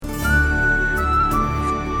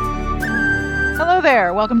Hello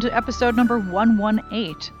there. Welcome to episode number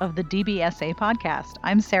 118 of the DBSA podcast.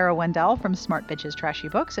 I'm Sarah Wendell from Smart Bitches Trashy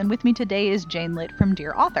Books, and with me today is Jane Litt from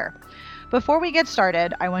Dear Author. Before we get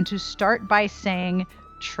started, I want to start by saying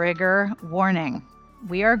trigger warning.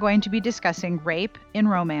 We are going to be discussing rape in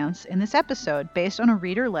romance in this episode based on a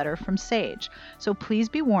reader letter from Sage. So please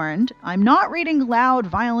be warned, I'm not reading loud,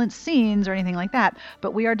 violent scenes or anything like that,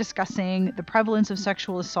 but we are discussing the prevalence of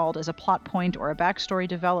sexual assault as a plot point or a backstory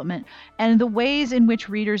development, and the ways in which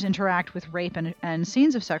readers interact with rape and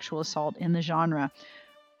scenes of sexual assault in the genre.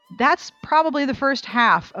 That's probably the first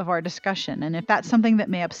half of our discussion, and if that's something that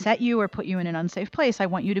may upset you or put you in an unsafe place, I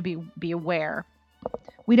want you to be aware.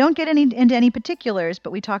 We don't get into any particulars,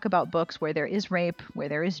 but we talk about books where there is rape, where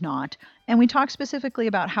there is not, and we talk specifically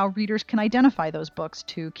about how readers can identify those books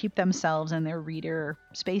to keep themselves and their reader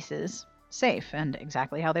spaces safe and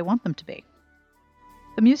exactly how they want them to be.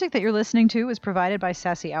 The music that you're listening to is provided by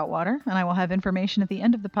Sassy Outwater, and I will have information at the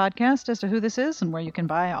end of the podcast as to who this is and where you can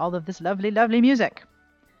buy all of this lovely, lovely music.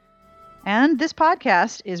 And this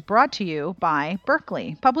podcast is brought to you by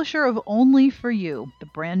Berkeley, publisher of Only for You, the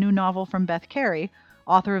brand new novel from Beth Carey,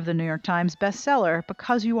 author of the New York Times bestseller,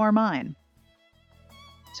 Because You Are Mine.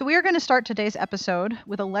 So we are going to start today's episode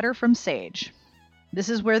with a letter from Sage. This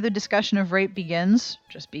is where the discussion of rape begins,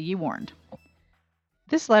 just be ye warned.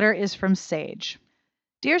 This letter is from Sage.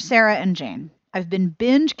 Dear Sarah and Jane, I've been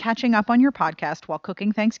binge catching up on your podcast while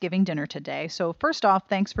cooking Thanksgiving dinner today. So first off,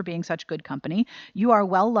 thanks for being such good company. You are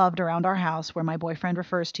well loved around our house, where my boyfriend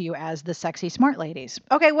refers to you as the sexy smart ladies.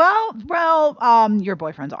 Okay, your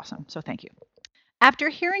boyfriend's awesome, so thank you. After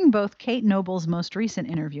hearing both Kate Noble's most recent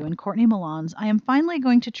interview and Courtney Milan's, I am finally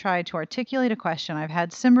going to try to articulate a question I've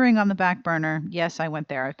had simmering on the back burner. Yes, I went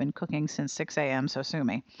there. I've been cooking since 6 a.m., so sue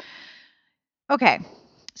me. Okay.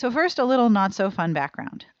 So first, a little not-so-fun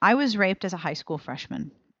background. I was raped as a high school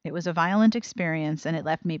freshman. It was a violent experience, and it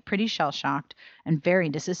left me pretty shell-shocked and very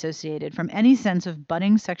disassociated from any sense of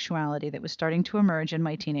budding sexuality that was starting to emerge in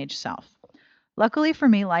my teenage self. Luckily for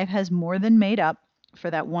me, life has more than made up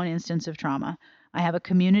for that one instance of trauma. I have a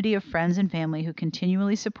community of friends and family who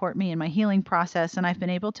continually support me in my healing process, and I've been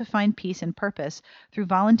able to find peace and purpose through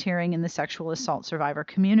volunteering in the sexual assault survivor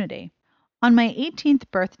community. On my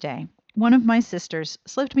 18th birthday, one of my sisters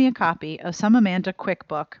slipped me a copy of some Amanda Quick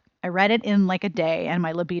book. I read it in like a day, and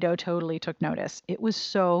my libido totally took notice. It was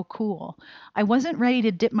so cool. I wasn't ready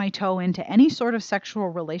to dip my toe into any sort of sexual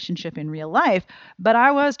relationship in real life, but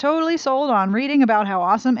I was totally sold on reading about how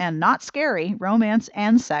awesome and not scary romance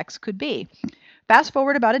and sex could be. Fast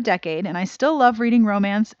forward about a decade, and I still love reading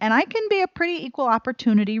romance, and I can be a pretty equal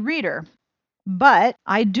opportunity reader. But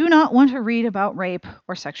I do not want to read about rape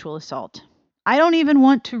or sexual assault. I don't even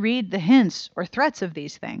want to read the hints or threats of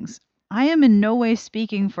these things. I am in no way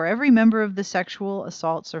speaking for every member of the sexual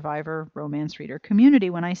assault survivor romance reader community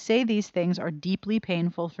when I say these things are deeply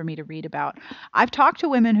painful for me to read about. I've talked to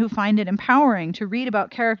women who find it empowering to read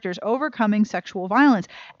about characters overcoming sexual violence,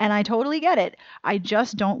 and I totally get it. I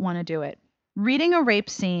just don't want to do it. Reading a rape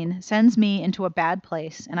scene sends me into a bad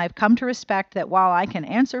place, and I've come to respect that while I can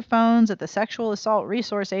answer phones at the Sexual Assault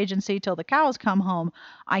Resource Agency till the cows come home,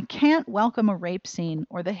 I can't welcome a rape scene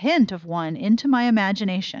or the hint of one into my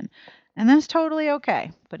imagination. And that's totally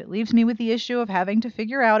okay, but it leaves me with the issue of having to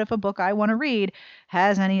figure out if a book I want to read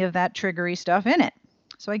has any of that triggery stuff in it.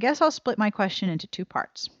 So I guess I'll split my question into two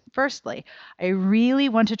parts. Firstly, I really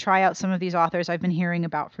want to try out some of these authors I've been hearing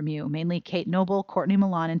about from you, mainly Kate Noble, Courtney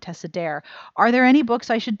Milan, and Tessa Dare. Are there any books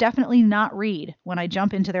I should definitely not read when I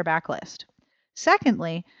jump into their backlist?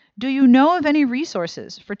 Secondly, do you know of any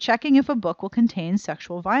resources for checking if a book will contain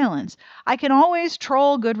sexual violence? I can always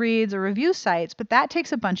troll Goodreads or review sites, but that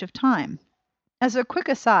takes a bunch of time. As a quick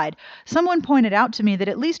aside, someone pointed out to me that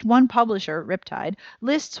at least one publisher, Riptide,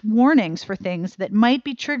 lists warnings for things that might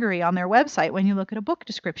be triggery on their website when you look at a book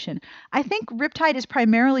description. I think Riptide is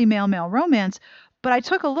primarily male-male romance, but I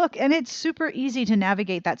took a look and it's super easy to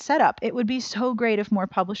navigate that setup. It would be so great if more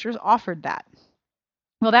publishers offered that.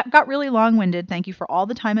 Well, that got really long-winded. Thank you for all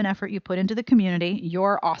the time and effort you put into the community.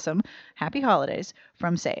 You're awesome. Happy holidays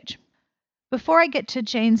from Sage. Before I get to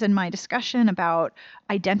Jane's and my discussion about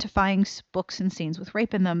identifying books and scenes with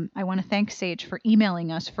rape in them, I want to thank Sage for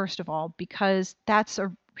emailing us, first of all, because that's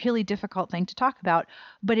a really difficult thing to talk about,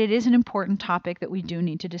 but it is an important topic that we do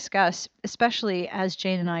need to discuss, especially as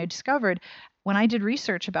Jane and I discovered when I did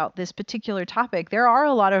research about this particular topic. There are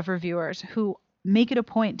a lot of reviewers who make it a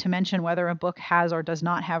point to mention whether a book has or does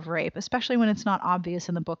not have rape, especially when it's not obvious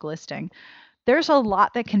in the book listing. There's a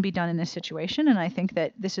lot that can be done in this situation, and I think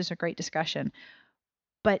that this is a great discussion.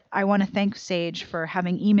 But I want to thank Sage for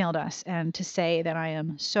having emailed us and to say that I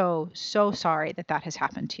am so, so sorry that that has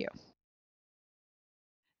happened to you.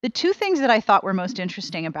 The two things that I thought were most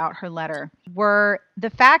interesting about her letter were the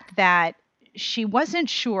fact that she wasn't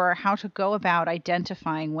sure how to go about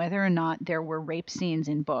identifying whether or not there were rape scenes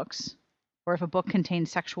in books or if a book contained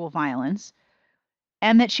sexual violence,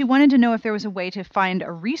 and that she wanted to know if there was a way to find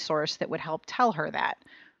a resource that would help tell her that.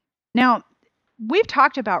 Now, we've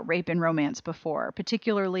talked about rape in romance before,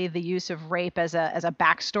 particularly the use of rape as a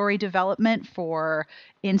backstory development for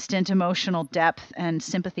instant emotional depth and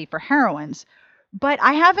sympathy for heroines. But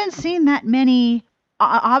I haven't seen that many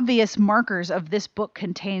obvious markers of this book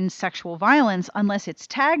contains sexual violence unless it's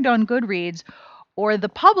tagged on Goodreads or the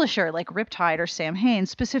publisher, like Riptide or Sam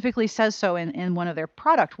Haines, specifically says so in one of their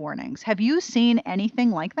product warnings. Have you seen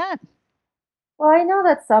anything like that? Well, I know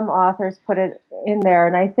that some authors put it in there,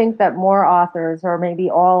 and I think that more authors, or maybe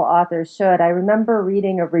all authors, should. I remember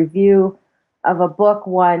reading a review of a book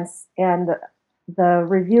once, and the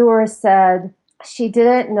reviewer said she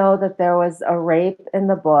didn't know that there was a rape in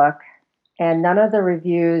the book, and none of the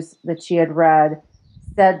reviews that she had read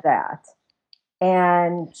said that.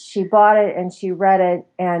 And she bought it and she read it,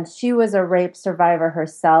 and she was a rape survivor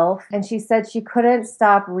herself. And she said she couldn't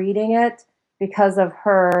stop reading it because of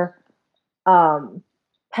her um,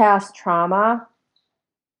 past trauma,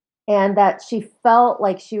 and that she felt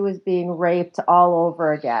like she was being raped all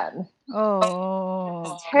over again.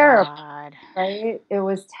 Oh, Terrible, God. right? It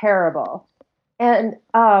was terrible. And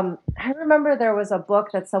I remember there was a book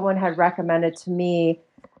that someone had recommended to me,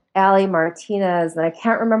 Ali Martinez, and I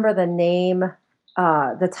can't remember the name,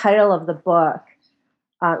 the title of the book.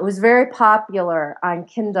 It was very popular on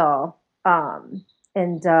Kindle,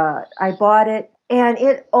 and I bought it. And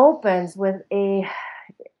it opens with a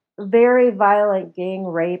very violent gang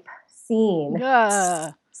rape scene.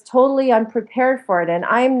 Ugh. It's totally unprepared for it. And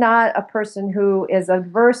I'm not a person who is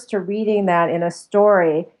averse to reading that in a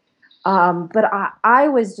story. But I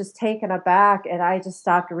was just taken aback and I just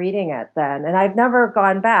stopped reading it then. And I've never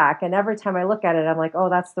gone back. And every time I look at it, I'm like, oh,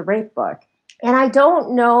 that's the rape book. And I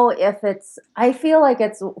don't know if I feel like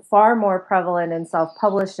it's far more prevalent in self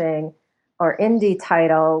publishing or indie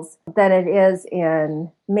titles than it is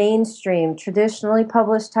in mainstream, traditionally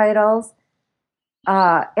published titles.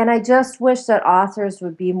 And I just wish that authors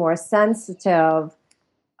would be more sensitive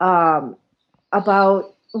um,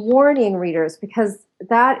 about warning readers, because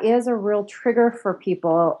that is a real trigger for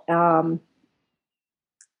people. And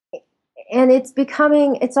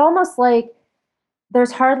it's almost like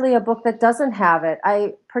there's hardly a book that doesn't have it.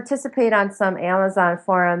 I participate on some Amazon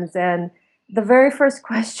forums, and the very first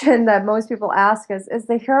question that most people ask is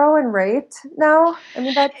the heroine raped now? I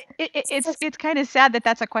mean, that's It's kind of sad that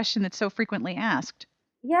that's a question that's so frequently asked.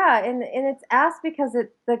 yeah, and it's asked because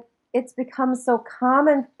it's become so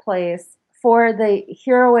commonplace for the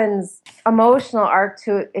heroine's emotional arc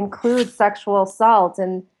to include sexual assault.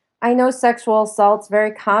 And I know sexual assault's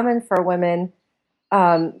very common for women.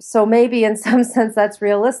 So maybe in some sense that's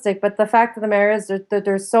realistic, but the fact of the matter is that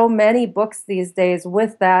there's so many books these days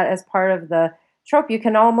with that as part of the trope, you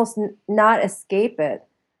can almost not escape it.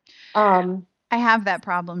 Um, I have that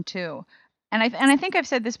problem too. And I think I've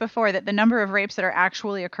said this before that the number of rapes that are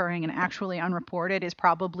actually occurring and actually unreported is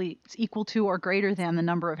probably equal to or greater than the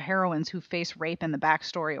number of heroines who face rape in the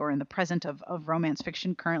backstory or in the present of romance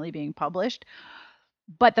fiction currently being published.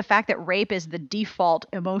 But the fact that rape is the default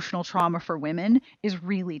emotional trauma for women is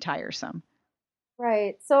really tiresome.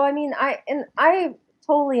 right. So I mean, I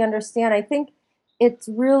totally understand. I think it's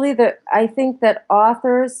really I think that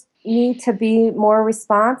authors need to be more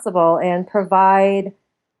responsible and provide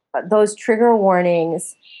those trigger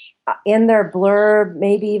warnings in their blurb,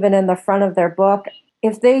 maybe even in the front of their book.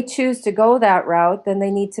 If they choose to go that route, then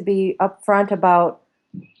they need to be upfront about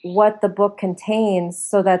what the book contains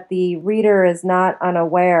so that the reader is not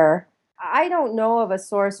unaware. I don't know of a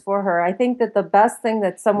source for her. I think that the best thing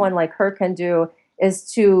that someone like her can do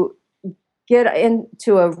is to get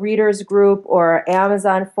into a readers group or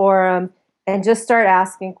Amazon forum and just start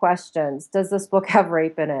asking questions. Does this book have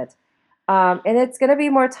rape in it? And it's going to be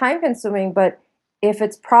more time consuming, but if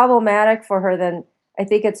it's problematic for her, then I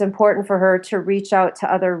think it's important for her to reach out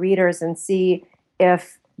to other readers and see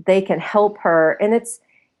if they can help her. And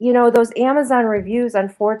those Amazon reviews,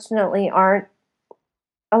 unfortunately, aren't,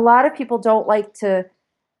 a lot of people don't like to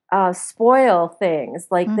spoil things.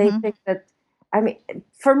 Like they Hmm. think that, I mean,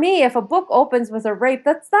 for me, if a book opens with a rape,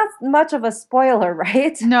 that's not much of a spoiler,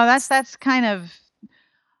 right? No, that's kind of,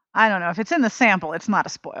 I don't know. If it's in the sample, it's not a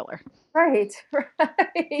spoiler. Right,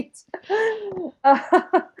 right.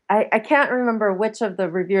 I can't remember which of the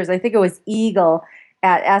reviewers, I think it was Eagle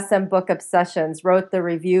at SM Book Obsessions, wrote the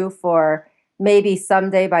review for Maybe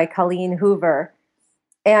Someday by Colleen Hoover.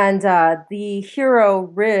 And the hero,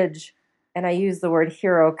 Ridge, and I use the word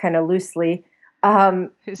hero kind of loosely,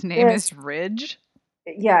 um, His name is is Ridge.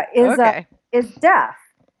 yeah, Okay. is deaf.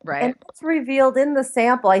 And Right. that's revealed in the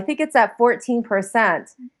sample. I think it's at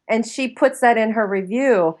 14%. And she puts that in her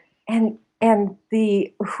review. And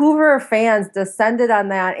the Hoover fans descended on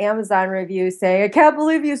that Amazon review saying, I can't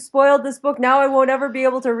believe you spoiled this book. Now I won't ever be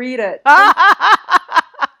able to read it.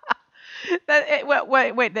 And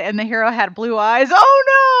Wait, and the hero had blue eyes.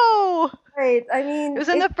 Oh no! right, I It mean, was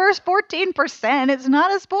in the first 14%. It's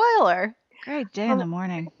not a spoiler. Great day in um, the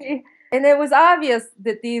morning. and it was obvious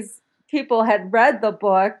that these people had read the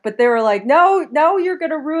book, but they were like, no, no, you're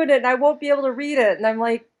going to ruin it and I won't be able to read it. And I'm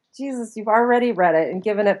like, Jesus, you've already read it and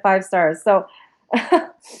given it 5 stars. So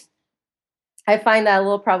I find that a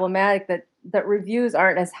little problematic that reviews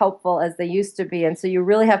aren't as helpful as they used to be. And so you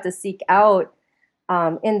really have to seek out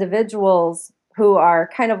individuals who are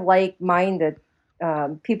kind of like-minded,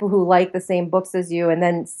 people who like the same books as you, and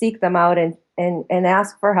then seek them out and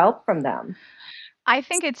ask for help from them. I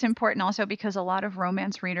think it's important also because a lot of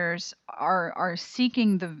romance readers are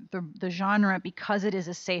seeking the genre because it is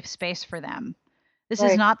a safe space for them. This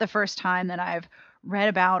is Right. not the first time that I've read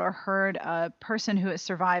about or heard a person who has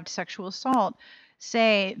survived sexual assault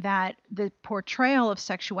say that the portrayal of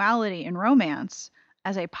sexuality in romance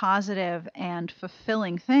as a positive and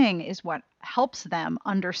fulfilling thing is what helps them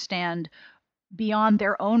understand beyond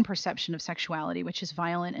their own perception of sexuality, which is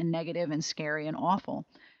violent and negative and scary and awful.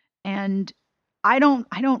 And I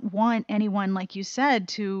don't want anyone, like you said,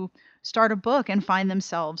 to start a book and find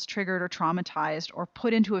themselves triggered or traumatized or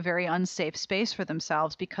put into a very unsafe space for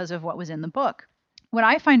themselves because of what was in the book. What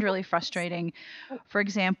I find really frustrating, for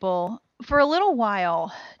example, for a little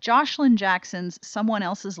while, Jocelyn Jackson's Someone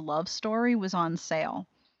Else's Love Story was on sale.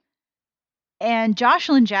 And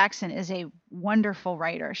Jocelyn Jackson is a wonderful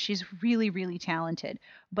writer. She's really, really talented.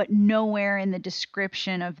 But nowhere in the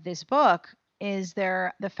description of this book is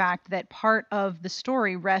there the fact that part of the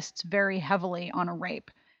story rests very heavily on a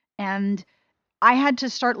rape. And I had to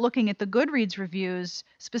start looking at the Goodreads reviews,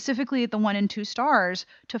 specifically at the 1 and 2 stars,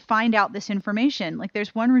 to find out this information. Like,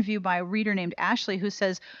 there's one review by a reader named Ashley who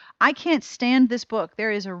says, I can't stand this book. There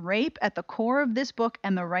is a rape at the core of this book,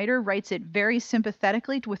 and the writer writes it very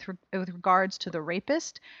sympathetically with regards to the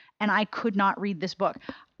rapist, and I could not read this book.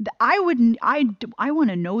 I want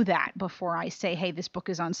to know that before I say, hey, this book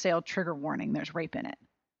is on sale, trigger warning, there's rape in it.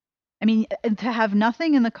 I mean, to have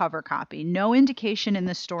nothing in the cover copy, no indication in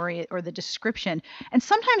the story or the description, and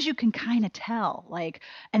sometimes you can kind of tell, like,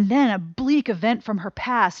 and then a bleak event from her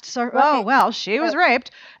past. So, oh, Right. well, she was Right. raped,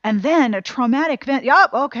 and then a traumatic event.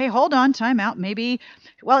 Yup, okay, hold on, time out. Maybe,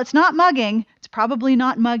 well, it's not mugging. It's probably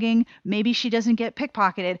not mugging. Maybe she doesn't get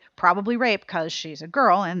pickpocketed. Probably rape because she's a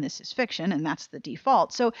girl, and this is fiction, and that's the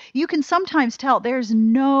default. So you can sometimes tell there's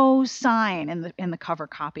no sign in the cover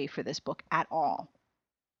copy for this book at all.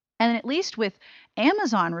 And at least with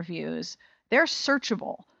Amazon reviews, they're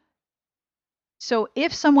searchable. So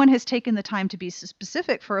if someone has taken the time to be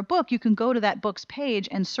specific for a book, you can go to that book's page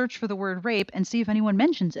and search for the word rape and see if anyone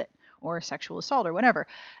mentions it or sexual assault or whatever.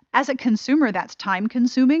 As a consumer, that's time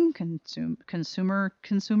consuming,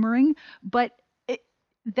 consumering, but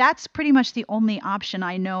that's pretty much the only option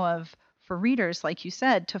I know of for readers, like you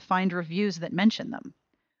said, to find reviews that mention them.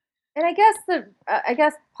 And I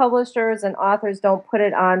guess publishers and authors don't put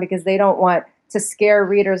it on because they don't want to scare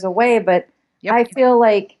readers away. But Yep. I feel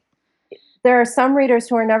like there are some readers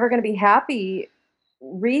who are never going to be happy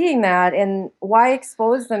reading that, and why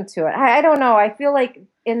expose them to it? I don't know. I feel like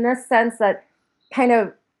in this sense that kind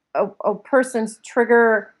of a person's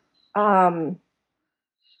trigger um,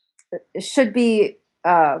 should be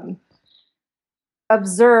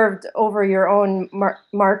observed over your own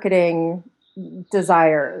marketing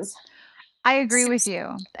desires. I agree with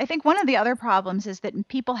you. I think one of the other problems is that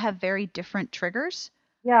people have very different triggers.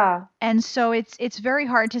 Yeah. And so it's very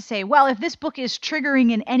hard to say, well, if this book is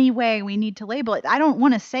triggering in any way, we need to label it. I don't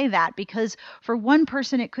want to say that because for one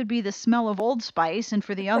person it could be the smell of Old Spice and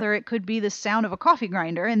for the other it could be the sound of a coffee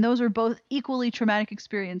grinder, and those are both equally traumatic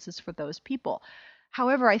experiences for those people.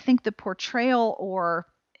 However, I think the portrayal or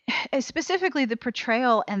specifically the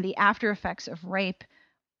portrayal and the after effects of rape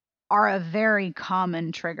are a very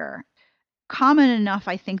common trigger. Common enough,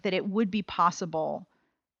 I think, that it would be possible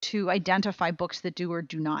to identify books that do or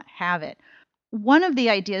do not have it. One of the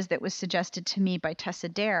ideas that was suggested to me by Tessa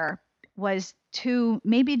Dare was to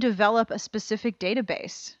maybe develop a specific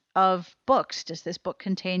database of books. Does this book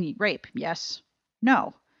contain rape? Yes.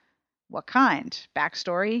 No. What kind?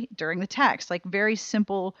 Backstory during the text. Like very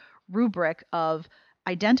simple rubric of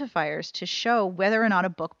identifiers to show whether or not a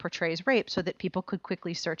book portrays rape so that people could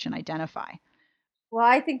quickly search and identify. Well,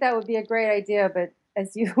 I think that would be a great idea, but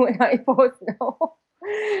as you and I both know,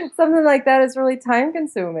 something like that is really time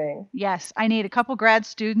consuming. Yes, I need a couple grad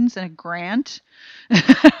students and a grant,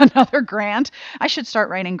 another grant. I should start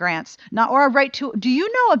writing grants. Not or I write to. Do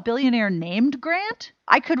you know a billionaire named Grant?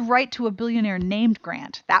 I could write to a billionaire named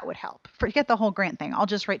Grant. That would help. Forget the whole grant thing. I'll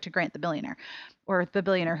just write to Grant the billionaire, or the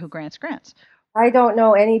billionaire who grants grants. I don't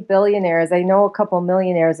know any billionaires. I know a couple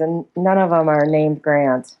millionaires, and none of them are named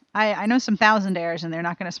Grant. I know some thousandaires and they're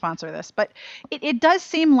not going to sponsor this, but it does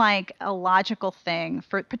seem like a logical thing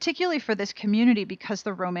for particularly for this community because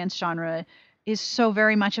the romance genre is so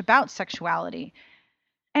very much about sexuality.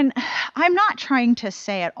 And I'm not trying to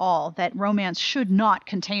say at all that romance should not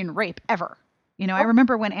contain rape ever. You know, I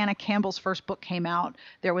remember when Anna Campbell's first book came out,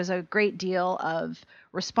 there was a great deal of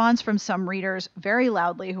response from some readers very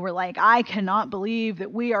loudly who were like, I cannot believe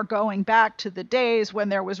that we are going back to the days when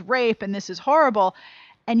there was rape and this is horrible.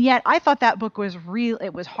 And yet I thought that book was real.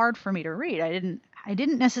 It was hard for me to read. I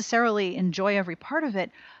didn't necessarily enjoy every part of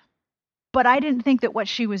it, but I didn't think that what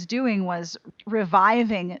she was doing was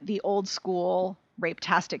reviving the old school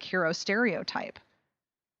rape-tastic hero stereotype.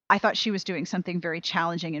 I thought she was doing something very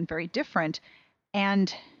challenging and very different.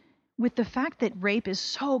 And with the fact that rape is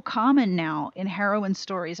so common now in heroine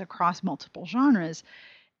stories across multiple genres,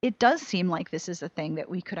 it does seem like this is a thing that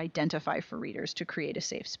we could identify for readers to create a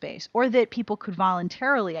safe space, or that people could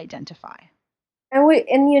voluntarily identify. And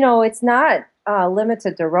it's not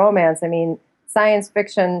limited to romance. I mean, science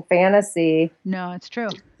fiction, fantasy No, it's true.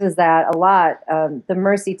 does that a lot. The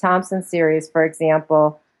Mercy Thompson series, for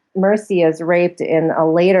example, Mercy is raped in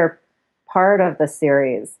a later part of the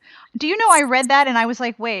series. Do you know I read that and I was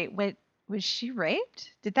like, wait, was she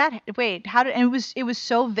raped? Did that wait, how did and it was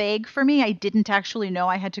so vague for me. I didn't actually know.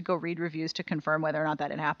 I had to go read reviews to confirm whether or not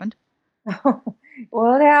that had happened.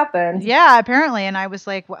 Well, it happened. Yeah, apparently. And I was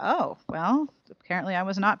like, oh, well, apparently I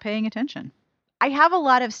was not paying attention. I have a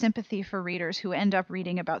lot of sympathy for readers who end up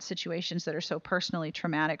reading about situations that are so personally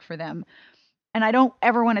traumatic for them. And I don't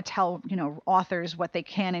ever want to tell, authors what they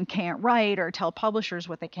can and can't write or tell publishers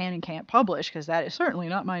what they can and can't publish, because that is certainly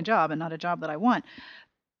not my job and not a job that I want.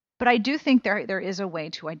 But I do think there is a way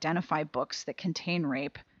to identify books that contain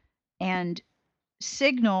rape and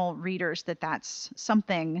signal readers that that's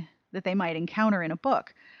something that they might encounter in a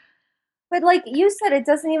book. But like you said, it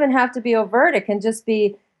doesn't even have to be overt. It can just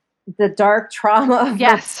be the dark trauma of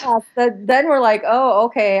Yes. her past. Then we're like, oh,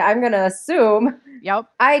 okay, I'm going to assume. Yep.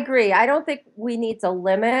 I agree. I don't think we need to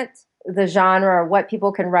limit the genre or what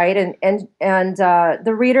people can write, and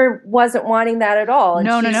the reader wasn't wanting that at all. And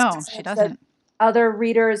No, she doesn't. Other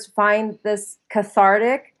readers find this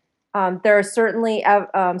cathartic. There are certainly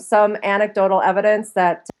some anecdotal evidence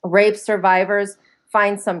that rape survivors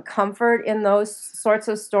find some comfort in those sorts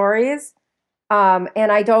of stories.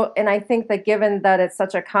 And I think that given that it's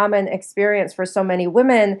such a common experience for so many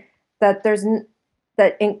women, that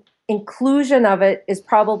inclusion of it is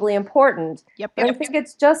probably important. Yep. But I think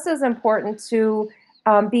it's just as important to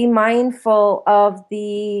be mindful of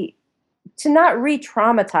to not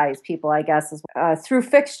re-traumatize people, I guess, through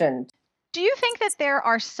fiction. Do you think that there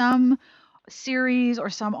are some series or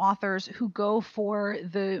some authors who go for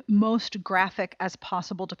the most graphic as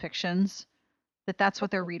possible depictions? That's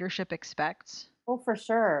what their readership expects? Oh, for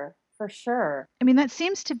sure. For sure. I mean, that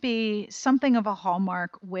seems to be something of a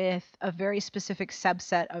hallmark with a very specific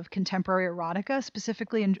subset of contemporary erotica,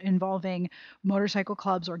 specifically involving motorcycle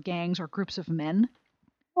clubs or gangs or groups of men.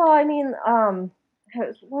 Well, I mean, I'm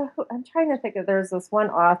trying to think of, there's this one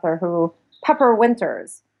author Pepper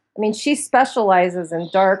Winters. I mean, she specializes in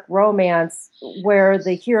dark romance where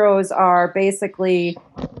the heroes are basically,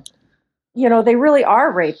 they really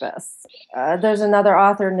are rapists. There's another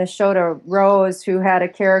author, Nishota Rose, who had a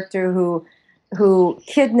character who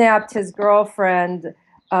kidnapped his girlfriend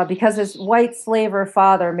because his white slaver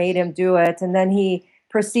father made him do it, and then he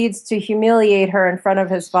proceeds to humiliate her in front of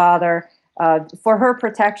his father for her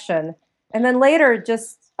protection, and then later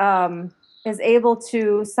just is able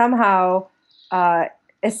to somehow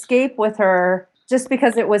escape with her just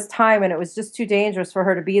because it was time and it was just too dangerous for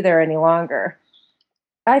her to be there any longer.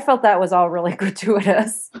 I felt that was all really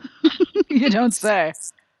gratuitous. You don't say.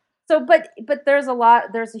 So, but there's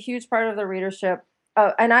a huge part of the readership,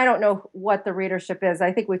 and I don't know what the readership is.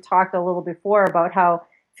 I think we've talked a little before about how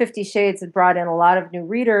 50 Shades had brought in a lot of new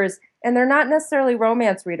readers, and they're not necessarily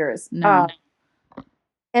romance readers. No.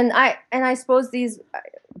 And I suppose these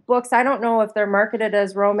books, I don't know if they're marketed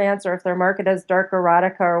as romance or if they're marketed as dark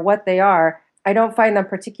erotica or what they are. I don't find them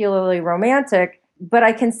particularly romantic, but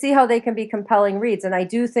I can see how they can be compelling reads. And I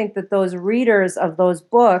do think that those readers of those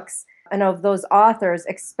books and of those authors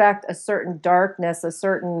expect a certain darkness, a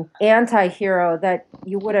certain anti-hero that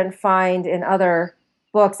you wouldn't find in other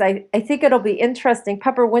books. I think it'll be interesting.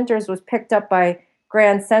 Pepper Winters was picked up by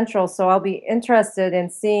Grand Central, so I'll be interested in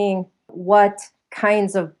seeing what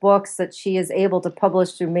kinds of books that she is able to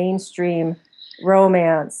publish through mainstream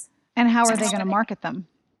romance. And how are they going to market them?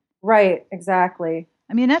 Right, exactly.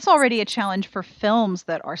 I mean, that's already a challenge for films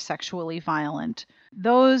that are sexually violent.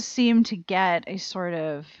 Those seem to get a sort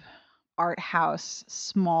of art house,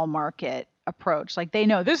 small market approach. Like they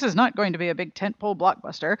know this is not going to be a big tentpole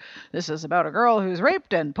blockbuster. This is about a girl who's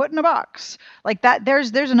raped and put in a box. Like that.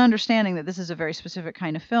 There's an understanding that this is a very specific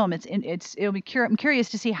kind of film. I'm curious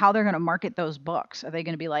to see how they're going to market those books. Are they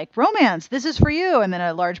going to be like romance? This is for you, and then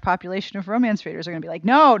a large population of romance readers are going to be like,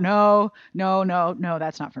 no, no, no, no, no,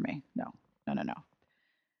 that's not for me. No, no, no, no.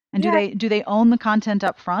 And Yeah, do they own the content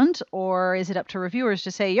up front, or is it up to reviewers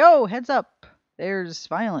to say, "Yo, heads up, there's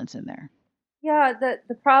violence in there"? yeah.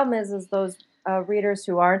 The problem is those readers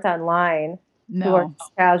who aren't online, who are No.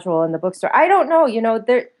 just casual in the bookstore. I don't know.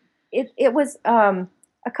 There it was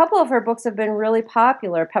a couple of her books have been really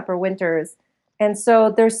popular, Pepper Winters, and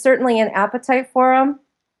so there's certainly an appetite for them.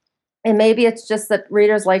 And maybe it's just that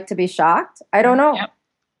readers like to be shocked. I don't know.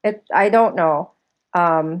 Yep. I don't know.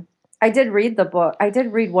 I did read the book. I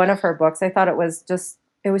did read one of her books. I thought it was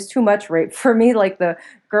too much rape for me. Like the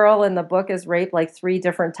girl in the book is raped like three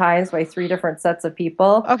different times by three different sets of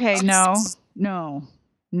people. Okay, no. No.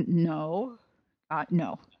 No.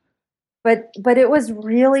 No. But it was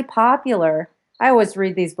really popular. I always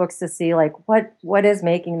read these books to see like what is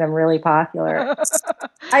making them really popular.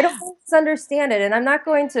 I don't always understand it, and I'm not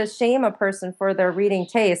going to shame a person for their reading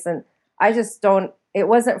taste. And I just don't. It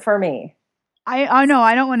wasn't for me. I know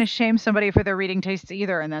I don't want to shame somebody for their reading tastes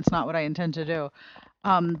either, and that's not what I intend to do.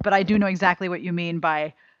 But I do know exactly what you mean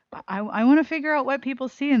by I want to figure out what people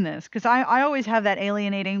see in this because I always have that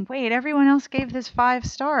alienating, wait, everyone else gave this 5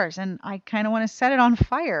 stars and I kind of want to set it on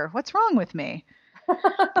fire. What's wrong with me?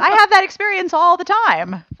 I have that experience all the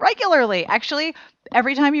time, regularly. Actually,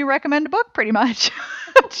 every time you recommend a book, pretty much.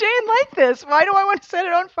 Jane liked this. Why do I want to set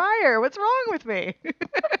it on fire? What's wrong with me?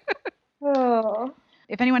 Oh.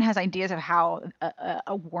 If anyone has ideas of how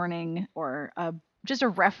a warning or just a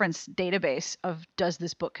reference database of does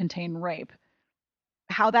this book contain rape,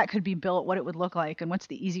 how that could be built, what it would look like, and what's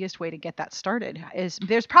the easiest way to get that started is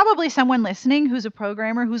there's probably someone listening who's a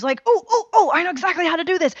programmer who's like, oh, I know exactly how to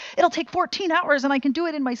do this. It'll take 14 hours and I can do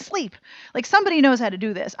it in my sleep. Like somebody knows how to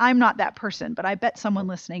do this. I'm not that person, but I bet someone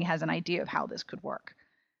listening has an idea of how this could work.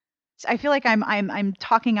 I feel like I'm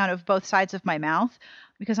talking out of both sides of my mouth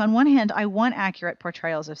because on one hand I want accurate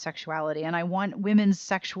portrayals of sexuality and I want women's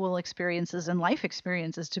sexual experiences and life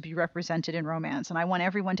experiences to be represented in romance and I want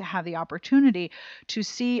everyone to have the opportunity to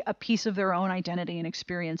see a piece of their own identity and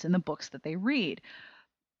experience in the books that they read.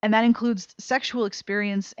 And that includes sexual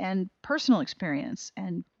experience and personal experience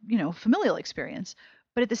and, familial experience.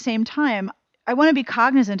 But at the same time, I want to be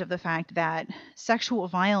cognizant of the fact that sexual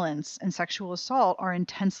violence and sexual assault are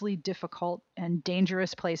intensely difficult and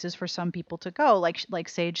dangerous places for some people to go. Like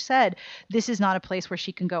Sage said, this is not a place where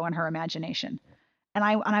she can go in her imagination. And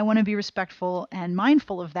I want to be respectful and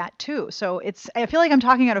mindful of that too. So I feel like I'm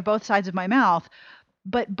talking out of both sides of my mouth,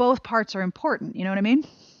 but both parts are important. You know what I mean?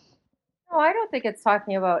 No, I don't think it's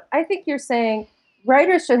talking about. I think you're saying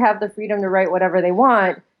writers should have the freedom to write whatever they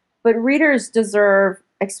want, but readers deserve,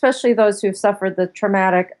 especially those who've suffered the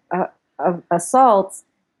traumatic of assaults,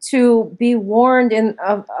 to be warned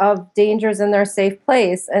of dangers in their safe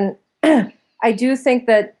place. And I do think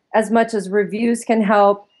that as much as reviews can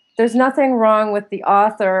help, there's nothing wrong with the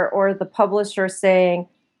author or the publisher saying,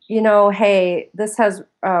 hey, this has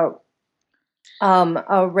a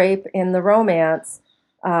rape in the romance.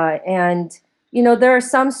 And, there are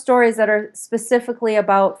some stories that are specifically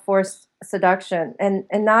about forced seduction and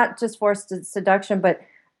not just forced seduction, but,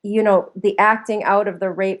 the acting out of the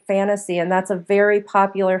rape fantasy. And that's a very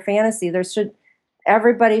popular fantasy. Not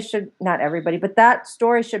everybody, but that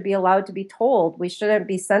story should be allowed to be told. We shouldn't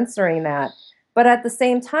be censoring that. But at the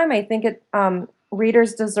same time, I think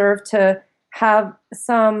readers deserve to have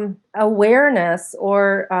some awareness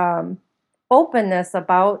or openness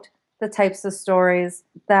about the types of stories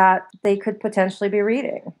that they could potentially be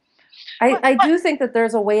reading. I do think that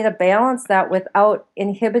there's a way to balance that without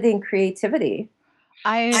inhibiting creativity.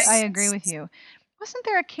 I agree with you. Wasn't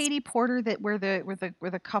there a Katie Porter that where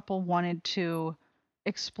the couple wanted to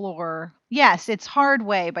explore? Yes, it's Hard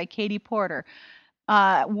Way by Katie Porter.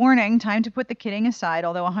 Warning, time to put the kidding aside.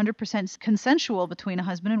 Although 100% consensual between a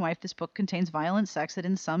husband and wife, this book contains violent sex that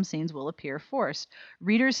in some scenes will appear forced.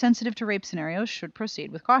 Readers sensitive to rape scenarios should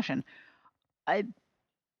proceed with caution.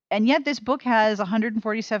 And yet this book has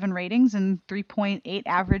 147 ratings and 3.8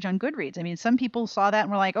 average on Goodreads. I mean, some people saw that and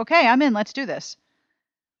were like, okay, I'm in, let's do this.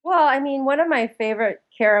 Well, I mean, one of my favorite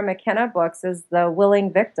Kara McKenna books is The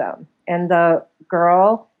Willing Victim. And the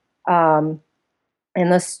girl um, in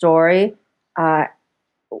the story uh,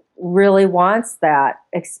 really wants that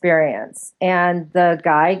experience, and the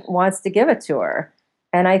guy wants to give it to her.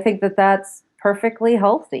 And I think that that's perfectly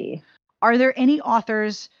healthy. Are there any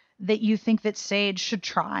authors that you think that Sage should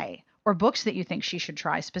try, or books that you think she should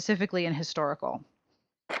try, specifically in historical?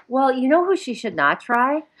 Well, you know who she should not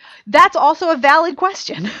try? That's also a valid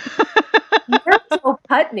question. Mary Jo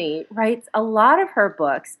Putney writes a lot of her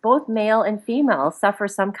books, both male and female, suffer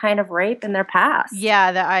some kind of rape in their past.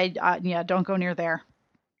 Yeah, that yeah, don't go near there.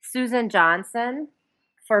 Susan Johnson,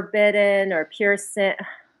 Forbidden or Pure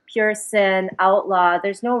Sin, Outlaw.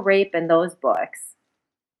 There's no rape in those books,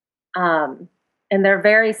 and they're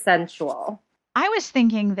very sensual. I was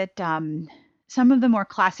thinking that some of the more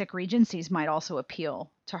classic Regencies might also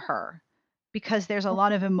appeal to her because there's a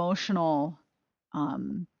lot of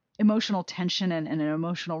um, emotional tension and an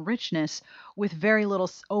emotional richness with very little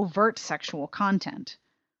overt sexual content.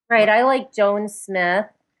 Right. I like Joan Smith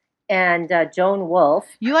and Joan Wolfe.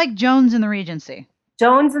 You like Jones in the Regency.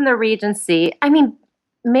 Jones in the Regency. I mean,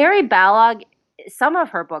 Mary Balog, some of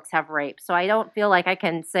her books have rape, so I don't feel like I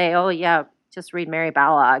can say, oh, yeah, just read Mary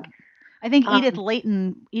Balog. I think Um, Edith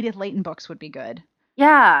Layton books would be good.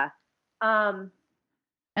 yeah. Um,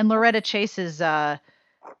 And Loretta Chase's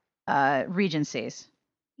Regencies.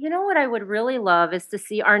 you know what I would really love is to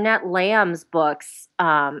see Arnett Lamb's books.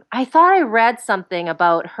 I thought I read something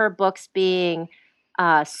about her books being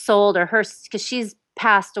sold, or her, because she's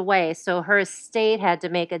passed away, so her estate had to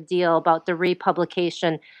make a deal about the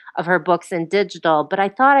republication of her books in digital. But I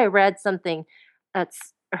thought I read something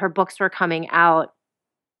that's her books were coming out,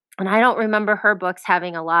 and I don't remember her books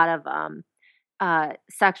having a lot of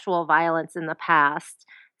sexual violence in the past.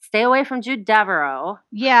 Stay away from Jude Devereaux.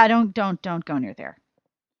 Yeah, don't go near there.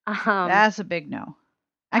 Um, That's a big no. gosh,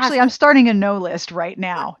 Actually, I'm starting a no list right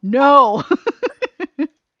now. No. so see,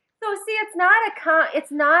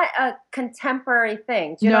 it's not a contemporary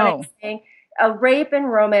thing. Do you know what I'm No. saying? A rape in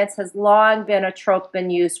romance has long been a trope been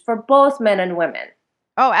used for both men and women.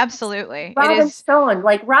 Oh, absolutely. It Robin is. Schoen,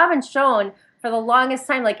 like Robin Schoen, for the longest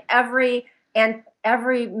time, like every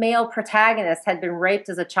male protagonist had been raped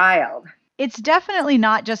as a child. It's definitely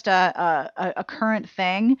not just a current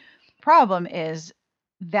thing. Problem is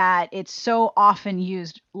that it's so often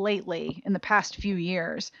used lately in the past few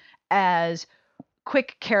years as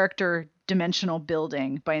quick character dimensional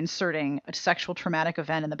building by inserting a sexual traumatic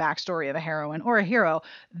event in the backstory of a heroine or a hero.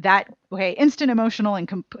 That okay, instant emotional and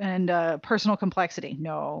personal complexity.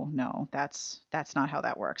 No, that's not how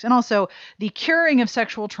that works. And also the curing of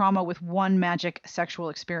sexual trauma with one magic sexual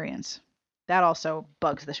experience. That also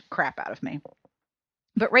bugs the crap out of me.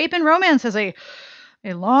 But rape and romance has a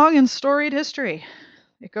long and storied history.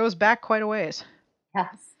 It goes back quite a ways.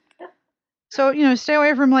 Yes. So, stay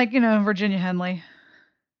away from Virginia Henley,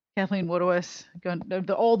 Kathleen Woodiwiss,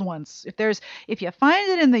 the old ones. If you find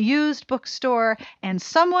it in the used bookstore and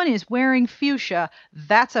someone is wearing fuchsia,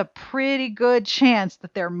 that's a pretty good chance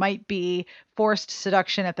that there might be forced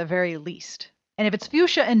seduction at the very least. And if it's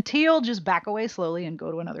fuchsia and teal, just back away slowly and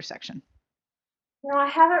go to another section. I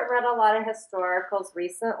haven't read a lot of historicals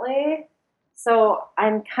recently, so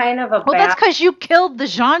I'm kind of a Well, that's bad. because you killed the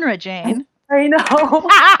genre, Jane. I know.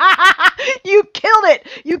 You killed it.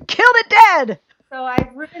 You killed it dead. So I've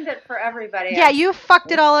ruined it for everybody. Yeah, you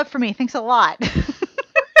fucked it all up for me. Thanks a lot.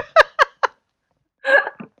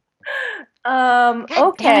 God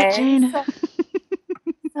Okay. damn it, Jane.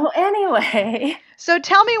 So anyway. So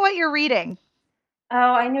tell me what you're reading. Oh,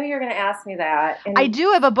 I knew you were going to ask me that. And I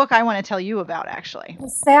do have a book I want to tell you about, actually. the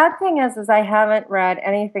sad thing is I haven't read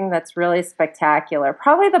anything that's really spectacular.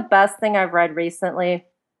 Probably the best thing I've read recently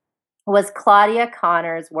was Claudia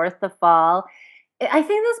Connor's Worth the Fall. I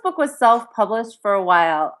think this book was self-published for a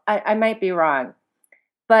while. I might be wrong.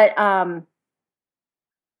 But I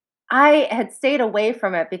had stayed away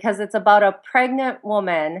from it because it's about a pregnant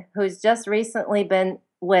woman who's just recently been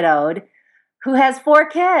widowed who has 4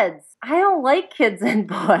 kids. I don't like kids in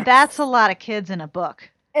books. That's a lot of kids in a book.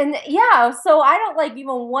 And yeah, so I don't like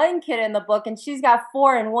even one kid in the book, and she's got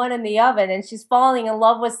 4 and 1 in the oven, and she's falling in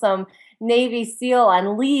love with some Navy SEAL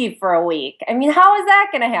on leave for a week. I mean, how is that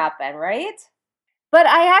going to happen, right? But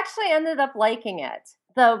I actually ended up liking it.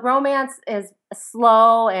 The romance is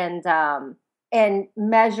slow and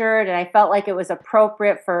measured, and I felt like it was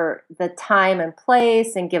appropriate for the time and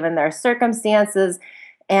place and given their circumstances.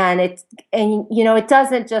 And it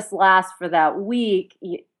doesn't just last for that week.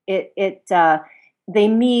 They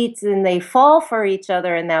meet and they fall for each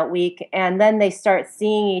other in that week, and then they start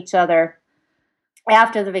seeing each other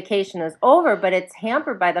after the vacation is over, but it's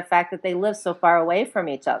hampered by the fact that they live so far away from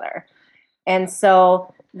each other. And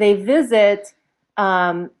so they visit,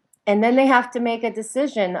 and then they have to make a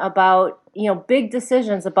decision about, big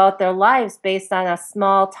decisions about their lives based on a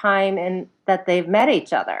small time in that they've met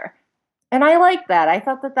each other. And I like that. I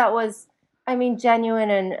thought that that was, I mean, genuine,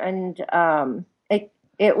 and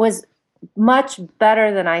it was much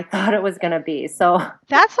better than I thought it was going to be. So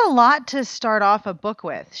That's a lot to start off a book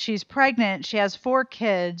with. She's pregnant, she has 4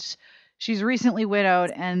 kids, she's recently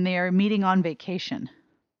widowed, and they're meeting on vacation.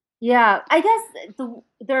 yeah, I guess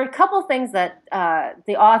there are a couple things that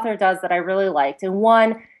the author does that I really liked. And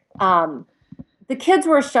one, the kids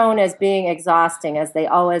were shown as being exhausting, as they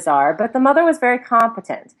always are, but the mother was very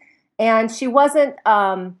competent, and she wasn't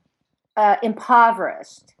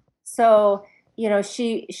impoverished. So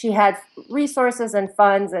she had resources and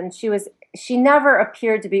funds, and she never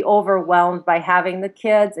appeared to be overwhelmed by having the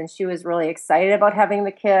kids, and she was really excited about having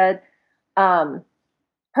the kid. Um,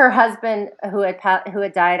 Her husband, who had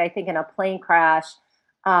died, I think, in a plane crash,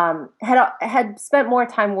 had spent more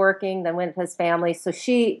time working than with his family, so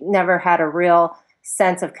she never had a real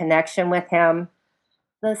sense of connection with him.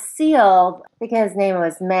 The seal, I think his name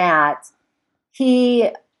was Matt.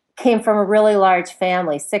 He came from a really large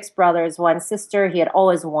family, 6 brothers, 1 sister. He had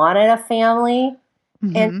always wanted a family,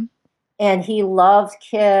 and Mhm. and he loved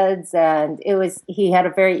kids, and he had a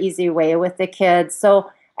very easy way with the kids. So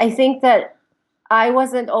I think that I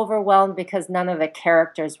wasn't overwhelmed because none of the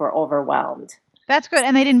characters were overwhelmed. That's good,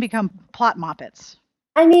 and they didn't become plot moppets.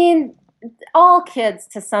 I mean, all kids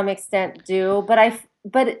to some extent do, but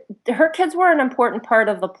her kids were an important part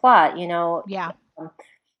of the plot. Yeah.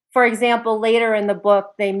 For example, later in the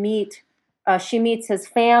book, she meets his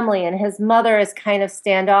family, and his mother is kind of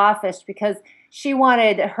standoffish because she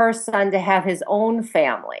wanted her son to have his own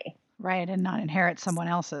family. Right, and not inherit someone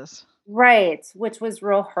else's. Right, which was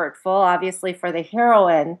real hurtful, obviously, for the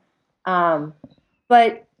heroine.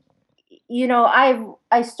 But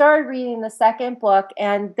I started reading the second book,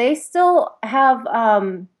 and they still have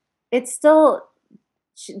it's still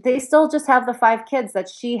they still just have the 5 kids that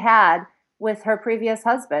she had with her previous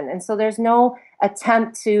husband, and so there's no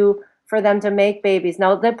attempt for them to make babies.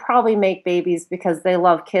 Now they'll probably make babies because they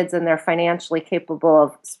love kids and they're financially capable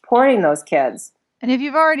of supporting those kids. And if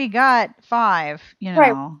you've already got 5,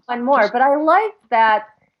 Right, one more. just But I like that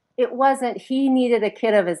it wasn't he needed a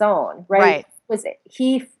kid of his own, right? right.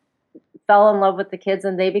 He fell in love with the kids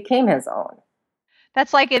and they became his own.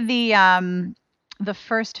 That's like in the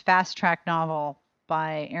first fast track novel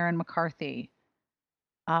by Aaron McCarthy,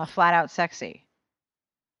 Flat Out Sexy.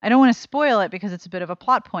 I don't want to spoil it because it's a bit of a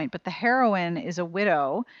plot point, but the heroine is a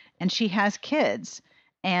widow and she has kids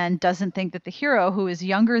and doesn't think that the hero, who is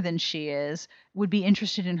younger than she is, would be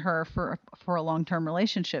interested in her for a long-term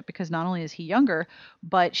relationship, because not only is he younger,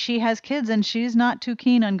 but she has kids and she's not too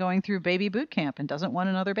keen on going through baby boot camp and doesn't want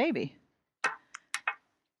another baby.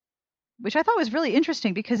 Which I thought was really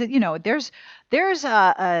interesting because there's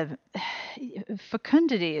a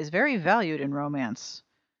fecundity is very valued in romance.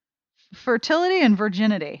 Fertility and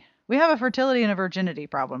virginity. We have a fertility and a virginity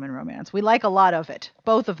problem in romance. We like a lot of it,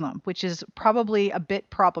 both of them, which is probably a bit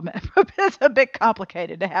it's a bit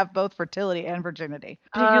complicated to have both fertility and virginity,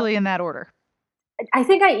 particularly in that order. I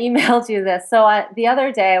think I emailed you this. So the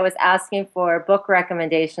other day I was asking for book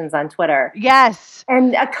recommendations on Twitter. Yes.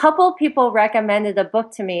 And a couple people recommended a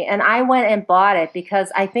book to me, and I went and bought it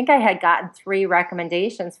because I think I had gotten 3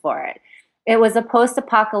 recommendations for it. It was a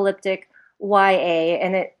post-apocalyptic YA,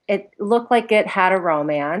 and it looked like it had a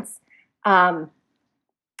romance. And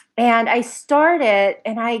I started,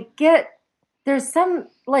 and there's some,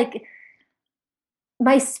 like,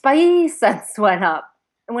 my spidey sense went up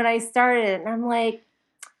when I started it, and I'm like,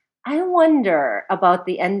 I wonder about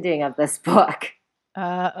the ending of this book.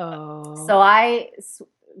 Uh-oh. So I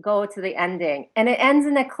go to the ending, and it ends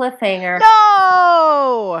in a cliffhanger.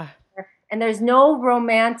 No! And there's no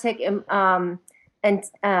romantic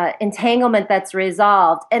entanglement that's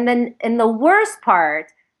resolved. And then in the worst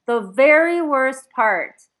part, the very worst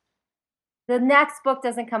part, the next book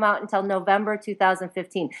doesn't come out until November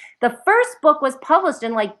 2015. The first book was published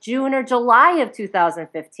in like June or July of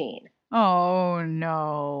 2015. Oh,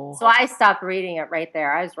 no. So I stopped reading it right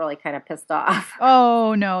there. I was really kind of pissed off.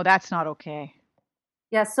 Oh, no, that's not okay.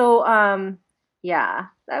 Yeah, so yeah,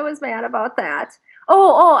 I was mad about that.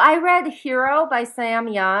 Oh, I read Hero by Sam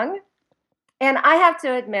Young. And I have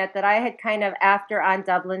to admit that I had kind of, after On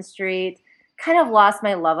Dublin Street, kind of lost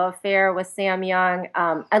my love affair with Sam Young.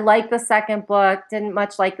 I liked the second book, didn't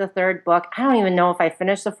much like the third book. I don't even know if I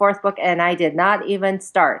finished the 4th book, and I did not even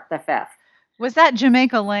start the 5th. Was that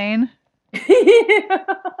Jamaica Lane? I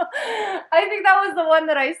think that was the one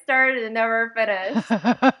that I started and never finished.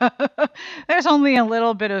 There's only a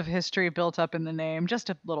little bit of history built up in the name, just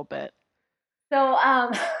a little bit. So,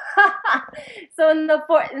 so in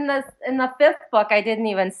the fifth book, I didn't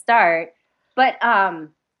even start, but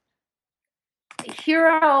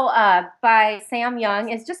Hero by Sam Young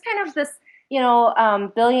is just kind of this,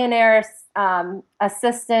 billionaire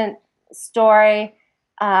assistant story.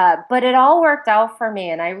 But it all worked out for me,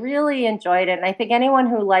 and I really enjoyed it. And I think anyone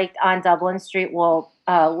who liked On Dublin Street will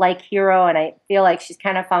like Hero. And I feel like she's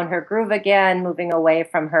kind of found her groove again, moving away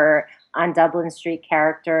from her On Dublin Street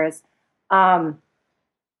characters. Um,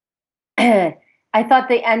 I thought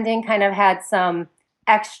the ending kind of had some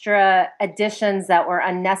extra additions that were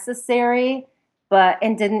unnecessary, but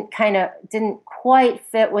and didn't quite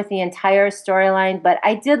fit with the entire storyline. But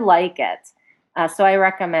I did like it, so I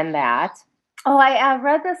recommend that. Oh, I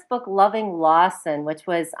read this book, Loving Lawson, which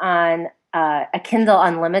was on a Kindle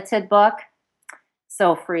Unlimited book,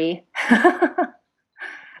 so free.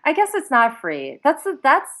 I guess it's not free. That's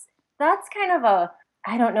kind of a,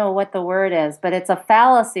 I don't know what the word is, but it's a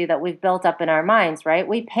fallacy that we've built up in our minds, right?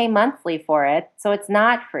 We pay monthly for it, so it's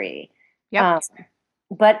not free. Yep.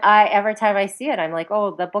 But I every time I see it, I'm like,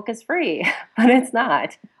 oh, the book is free, but it's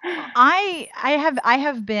not. I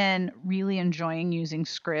have been really enjoying using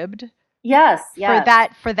Scribd Yes,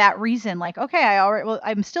 yes. for that reason. Like, okay,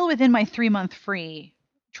 I'm still within my 3-month free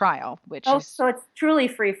trial, which Oh, is so it's truly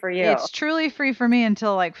free for you. it's truly free for me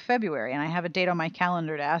until like February, and I have a date on my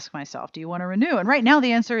calendar to ask myself, do you want to renew? And right now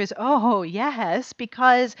the answer is, oh yes,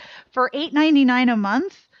 because for $8.99 a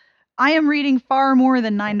month, I am reading far more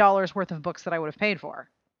than $9 worth of books that I would have paid for.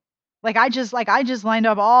 Like I just lined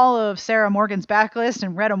up all of Sarah Morgan's backlist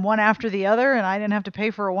and read them one after the other, and I didn't have to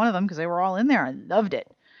pay for one of them because they were all in there. I loved it.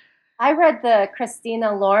 I read the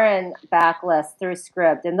Christina Lauren backlist through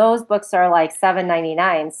Scribd, and those books are like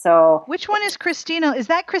 $7.99. So Which one is Christina? Is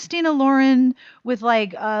that Christina Lauren with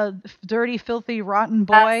like a dirty, filthy, rotten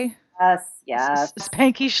yes, boy? yes, yes,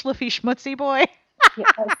 Spanky, schliffy, schmutzy boy.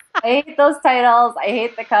 yes. I hate those titles. I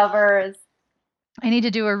hate the covers. I need to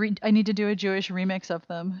do a Jewish remix of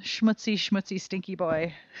them. Schmutzy, schmutzy, stinky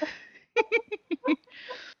boy.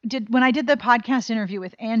 When I did the podcast interview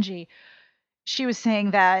with Angie, she was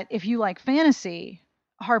saying that if you like fantasy,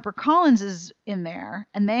 HarperCollins is in there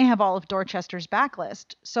and they have all of Dorchester's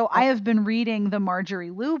backlist. So I have been reading the Marjorie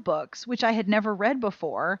Liu books, which I had never read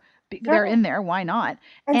before. They're Right. in there. Why not?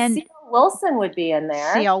 And And C.L. Wilson would be in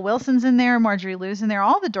there. C.L. Wilson's in there, Marjorie Liu's in there,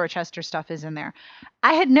 all the Dorchester stuff is in there.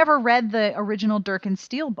 I had never read the original Durkin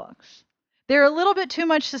Steele books. They're a little bit too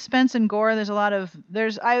much suspense and gore.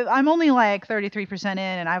 I'm only like 33% in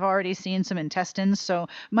and I've already seen some intestines, so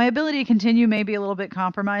my ability to continue may be a little bit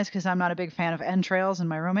compromised because I'm not a big fan of entrails in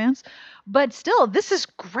my romance. But still, this is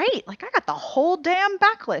great. Like I got the whole damn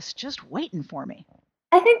backlist just waiting for me.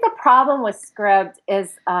 I think the problem with Scribd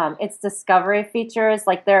is its discovery features.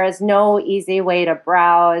 Like there is no easy way to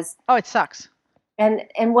browse. Oh, it sucks.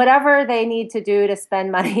 And whatever they need to do to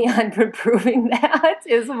spend money on improving that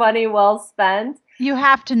is money well spent. You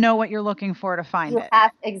have to know what you're looking for to find You it.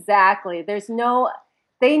 have exactly. There's no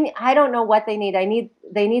they I don't know what they need.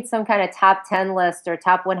 They need some kind of top 10 list or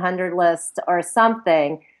top 100 list or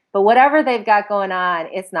something. But whatever they've got going on,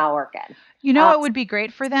 it's not working. You know, it would be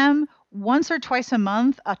great for them once or twice a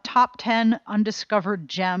month, a top 10 undiscovered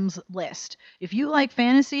gems list. If you like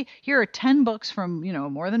fantasy, here are 10 books from,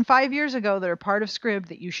 more than 5 years ago that are part of Scribd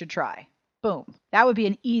that you should try. Boom. That would be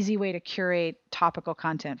an easy way to curate topical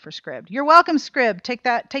content for Scribd. You're welcome, Scribd. Take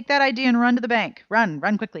that idea and run to the bank. Run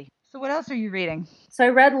quickly. So what else are you reading? So I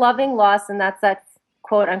read Loving Loss, and that's that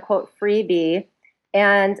quote unquote freebie.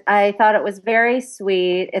 And I thought it was very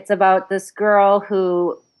sweet. It's about this girl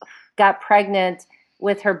who got pregnant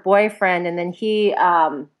with her boyfriend, and then he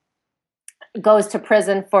goes to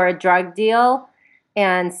prison for a drug deal.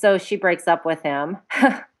 And so she breaks up with him,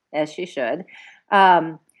 as she should.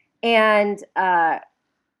 Um, and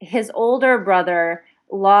his older brother,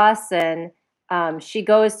 Lawson, she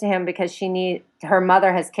goes to him because her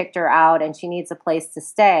mother has kicked her out and she needs a place to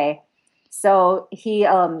stay. So he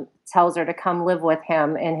tells her to come live with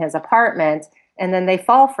him in his apartment, and then they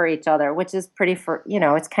fall for each other, which is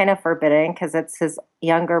it's kind of forbidding because it's his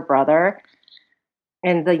younger brother,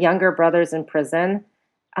 and the younger brother's in prison.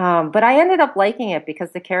 But I ended up liking it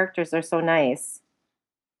because the characters are so nice.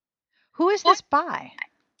 Who is this by?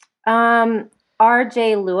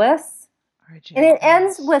 R.J. Lewis. R.J. And it Lewis.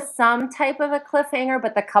 ends with some type of a cliffhanger,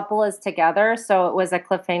 but the couple is together, so it was a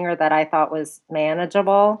cliffhanger that I thought was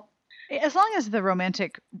manageable. As long as the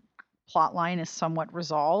romantic plot line is somewhat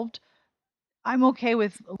resolved, I'm okay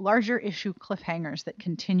with larger issue cliffhangers that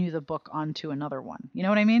continue the book onto another one. You know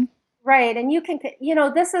what I mean? Right. And you can,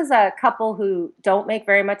 this is a couple who don't make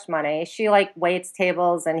very much money. She like waits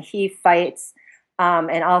tables and he fights.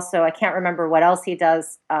 And also, I can't remember what else he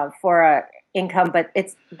does for a income, but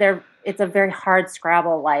it's a very hard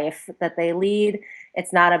scrabble life that they lead.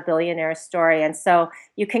 It's not a billionaire story. And so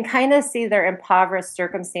you can kind of see their impoverished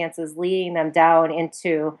circumstances leading them down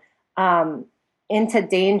um, into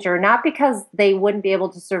danger, not because they wouldn't be able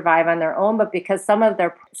to survive on their own, but because some of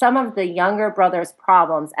the younger brother's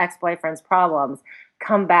problems, ex-boyfriend's problems,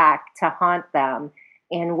 come back to haunt them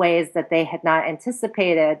in ways that they had not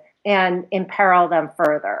anticipated and imperil them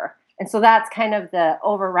further. And so that's kind of the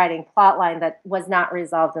overriding plot line that was not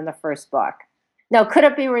resolved in the first book. Now, could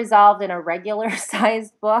it be resolved in a regular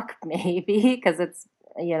sized book? Maybe, because it's,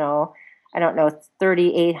 I don't know,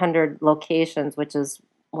 3,800 locations, which is,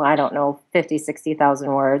 well, I don't know, 50,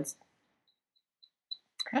 60,000 words.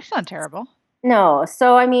 That's not terrible. No.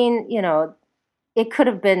 So, I mean, it could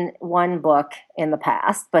have been one book in the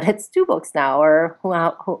past, but it's two books now, or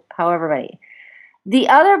however many. The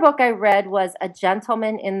other book I read was A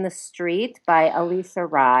Gentleman in the Street by Elisa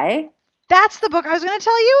Rye. That's the book I was going to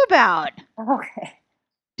tell you about. Okay.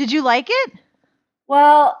 Did you like it?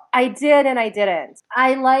 Well, I did and I didn't.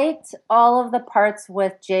 I liked all of the parts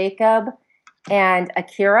with Jacob and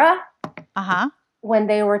Akira Uh-huh. when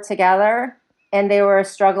they were together and they were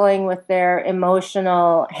struggling with their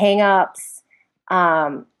emotional hangups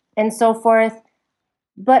and so forth.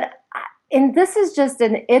 But and this is just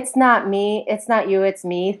an it's not me, it's not you, it's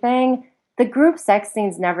me thing. The group sex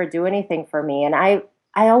scenes never do anything for me, and I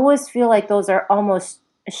always feel like those are almost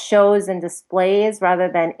shows and displays rather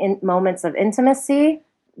than moments of intimacy.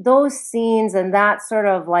 Those scenes and that sort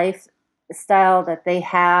of lifestyle that they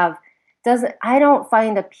have doesn't I don't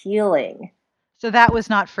find appealing. So that was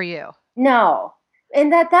not for you. No.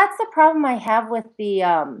 And that's the problem I have with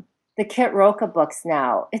the Kit Roca books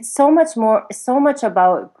now. It's so much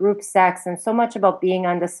about group sex and so much about being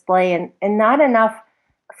on display and not enough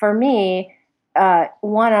for me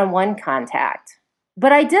one-on-one contact.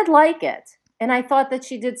 But I did like it. And I thought that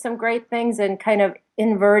she did some great things in kind of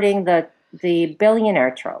inverting the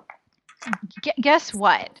billionaire trope. Guess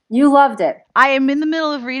what? You loved it. I am in the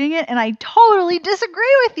middle of reading it and I totally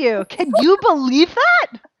disagree with you. Can you believe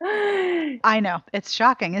that? I know. It's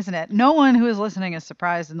shocking, isn't it? No one who is listening is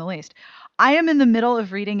surprised in the least. I am in the middle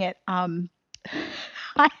of reading it.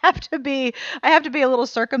 I have to be a little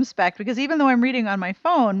circumspect because even though I'm reading on my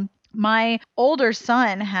phone, my older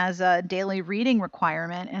son has a daily reading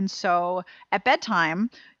requirement. And so at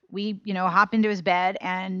bedtime, we, hop into his bed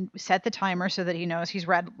and set the timer so that he knows he's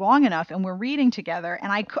read long enough and we're reading together.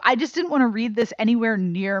 And I just didn't want to read this anywhere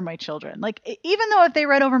near my children. Like, even though if they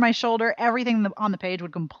read over my shoulder, everything on the page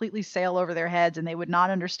would completely sail over their heads and they would not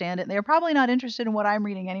understand it. And they're probably not interested in what I'm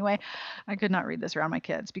reading anyway. I could not read this around my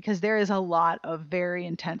kids because there is a lot of very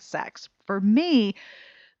intense sex. For me,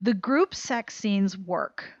 the group sex scenes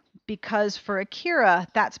work because for Akira,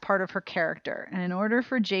 that's part of her character. And in order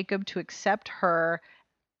for Jacob to accept her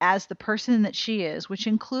as the person that she is, which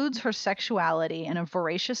includes her sexuality and a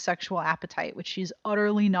voracious sexual appetite, which she's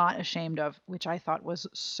utterly not ashamed of, which I thought was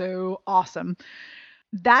so awesome.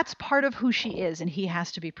 That's part of who she is, and he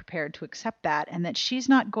has to be prepared to accept that, and that she's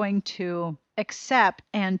not going to accept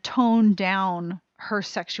and tone down her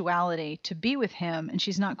sexuality to be with him, and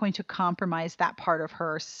she's not going to compromise that part of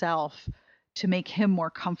herself to make him more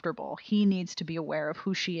comfortable. He needs to be aware of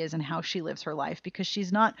who she is and how she lives her life because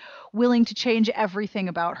she's not willing to change everything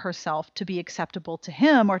about herself to be acceptable to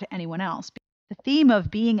him or to anyone else. The theme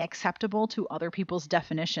of being acceptable to other people's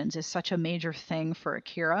definitions is such a major thing for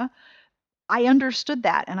Akira. I understood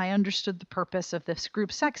that and I understood the purpose of this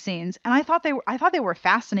group sex scenes and I thought they were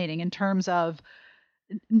fascinating in terms of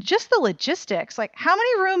just the logistics. Like, how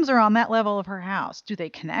many rooms are on that level of her house? Do they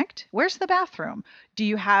connect? Where's the bathroom? Do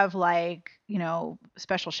you have like,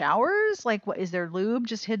 special showers? Like, what is there lube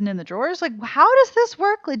just hidden in the drawers? Like, how does this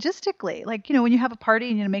work logistically? Like, when you have a party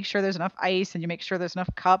and you make sure there's enough ice and you make sure there's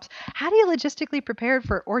enough cups, how do you logistically prepare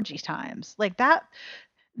for orgy times? Like that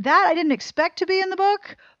I didn't expect to be in the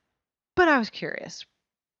book, but I was curious.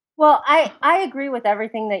 Well, I agree with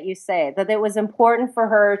everything that you say, that it was important for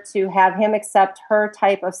her to have him accept her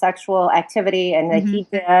type of sexual activity and that he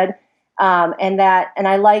did. And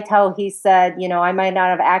I liked how he said, I might not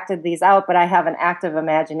have acted these out, but I have an active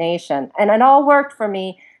imagination. And it all worked for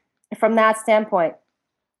me from that standpoint.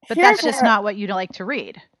 But that's just not what you'd like to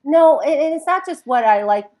read. No, it's not just what I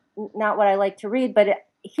like, not what I like to read, but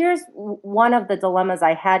here's one of the dilemmas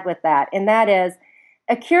I had with that. And that is,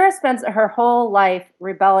 Akira spends her whole life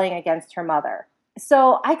rebelling against her mother.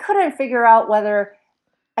 so I couldn't figure out whether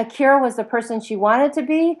Akira was the person she wanted to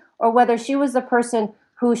be, or whether she was the person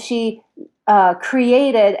who she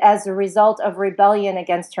created as a result of rebellion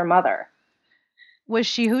against her mother. Was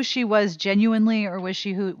she who she was genuinely, or was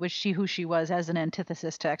she who she was as an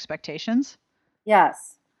antithesis to expectations?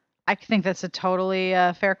 Yes. I think that's a totally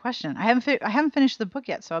fair question. I haven't finished the book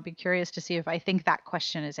yet, so I'll be curious to see if I think that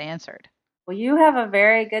question is answered. Well, you have a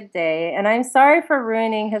very good day, and I'm sorry for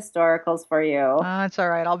ruining historicals for you. It's all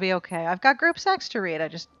right. I'll be okay. I've got group sex to read. I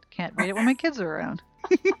just can't read it when my kids are around.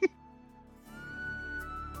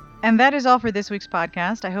 And that is all for this week's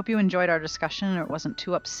podcast. I hope you enjoyed our discussion and it wasn't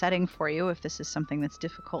too upsetting for you if this is something that's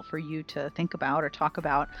difficult for you to think about or talk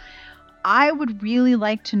about. I would really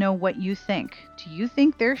like to know what you think. Do you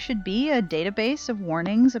think there should be a database of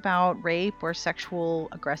warnings about rape or sexual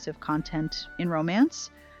aggressive content in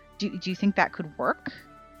romance? Do you think that could work?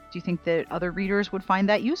 Do you think that other readers would find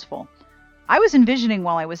that useful? I was envisioning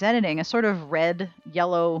while I was editing a sort of red,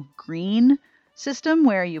 yellow, green system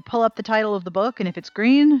where you pull up the title of the book, and if it's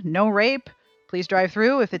green, no rape, please drive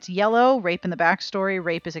through. If it's yellow, rape in the backstory,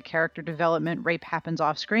 rape is a character development, rape happens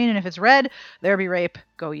off screen. And if it's red, there be rape,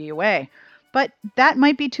 go ye away. But that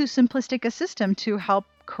might be too simplistic a system to help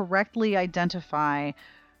correctly identify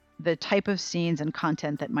the type of scenes and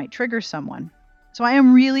content that might trigger someone. So I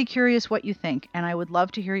am really curious what you think, and I would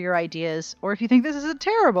love to hear your ideas, or if you think this is a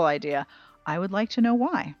terrible idea, I would like to know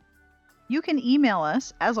why. You can email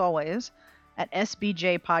us, as always, at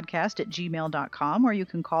sbjpodcast@gmail.com, or you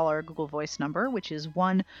can call our Google Voice number, which is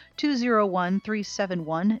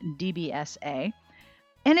 1-201-371-DBSA.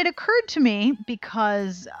 And it occurred to me,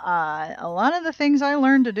 because a lot of the things I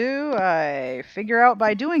learned to do, I figure out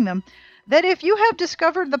by doing them, that if you have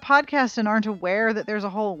discovered the podcast and aren't aware that there's a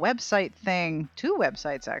whole website thing, 2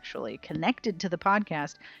 websites actually, connected to the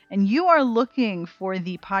podcast, and you are looking for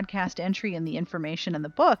the podcast entry and the information in the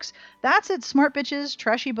books, that's at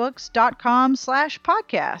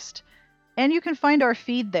smartbitchestrashybooks.com/podcast. And you can find our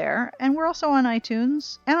feed there, and we're also on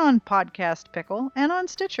iTunes, and on Podcast Pickle, and on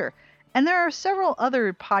Stitcher. And there are several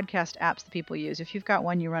other podcast apps that people use. If you've got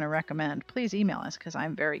one you want to recommend, please email us, because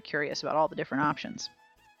I'm very curious about all the different options.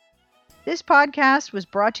 This podcast was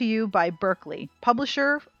brought to you by Berkeley,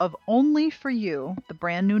 publisher of Only for You, the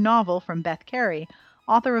brand new novel from Beth Carey,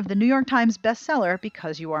 author of the New York Times bestseller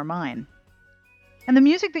Because You Are Mine. And the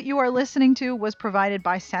music that you are listening to was provided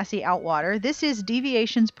by Sassy Outwater. This is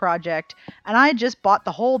Deviations Project, and I just bought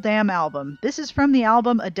the whole damn album. This is from the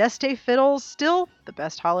album Adeste Fiddles, still the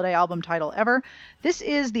best holiday album title ever. This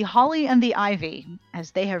is The Holly and the Ivy,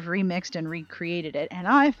 as they have remixed and recreated it, and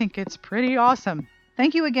I think it's pretty awesome.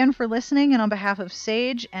 Thank you again for listening, and on behalf of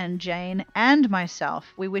Sage and Jane and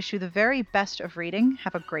myself, we wish you the very best of reading.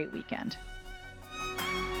 Have a great weekend.